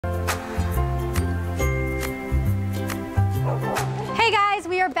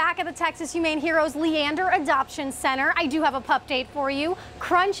at the Texas Humane Heroes Leander Adoption Center. I do have a pup date for you.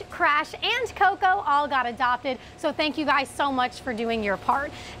 Crunch, Crash, and Coco all got adopted, so thank you guys so much for doing your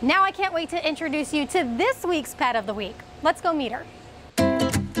part. Now I can't wait to introduce you to this week's Pet of the Week. Let's go meet her.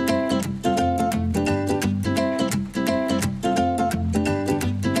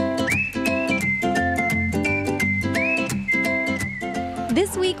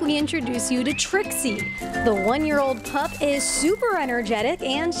 This week we introduce you to Trixie. The one-year-old pup is super energetic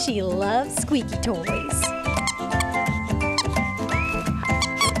and she loves squeaky toys.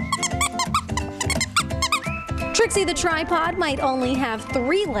 Trixie the tripod might only have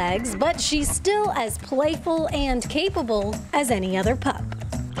 3 legs, but she's still as playful and capable as any other pup.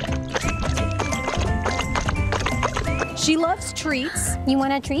 She loves treats. You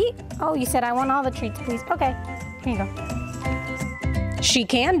want a treat? Oh, you said I want all the treats, please. Okay, here you go. She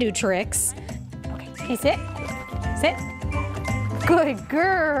can do tricks. Okay, sit. Sit. Good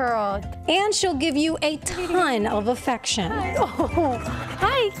girl. And she'll give you a ton of affection. Oh,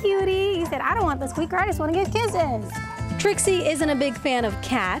 hi, cutie. You said, I don't want the squeaker, I just want to give kisses. Trixie isn't a big fan of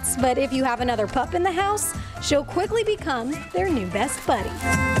cats, but if you have another pup in the house, she'll quickly become their new best buddy.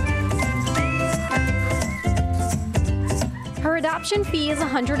 Her adoption fee is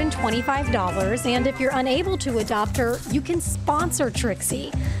 $125, and if you're unable to adopt her, you can sponsor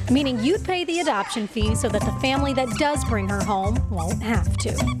Trixie, meaning you'd pay the adoption fee so that the family that does bring her home won't have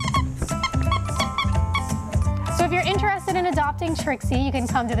to. So if you're interested in adopting Trixie, you can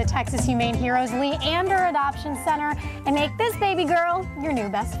come to the Texas Humane Heroes Leander Adoption Center and make this baby girl your new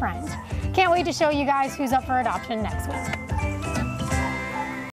best friend. Can't wait to show you guys who's up for adoption next week.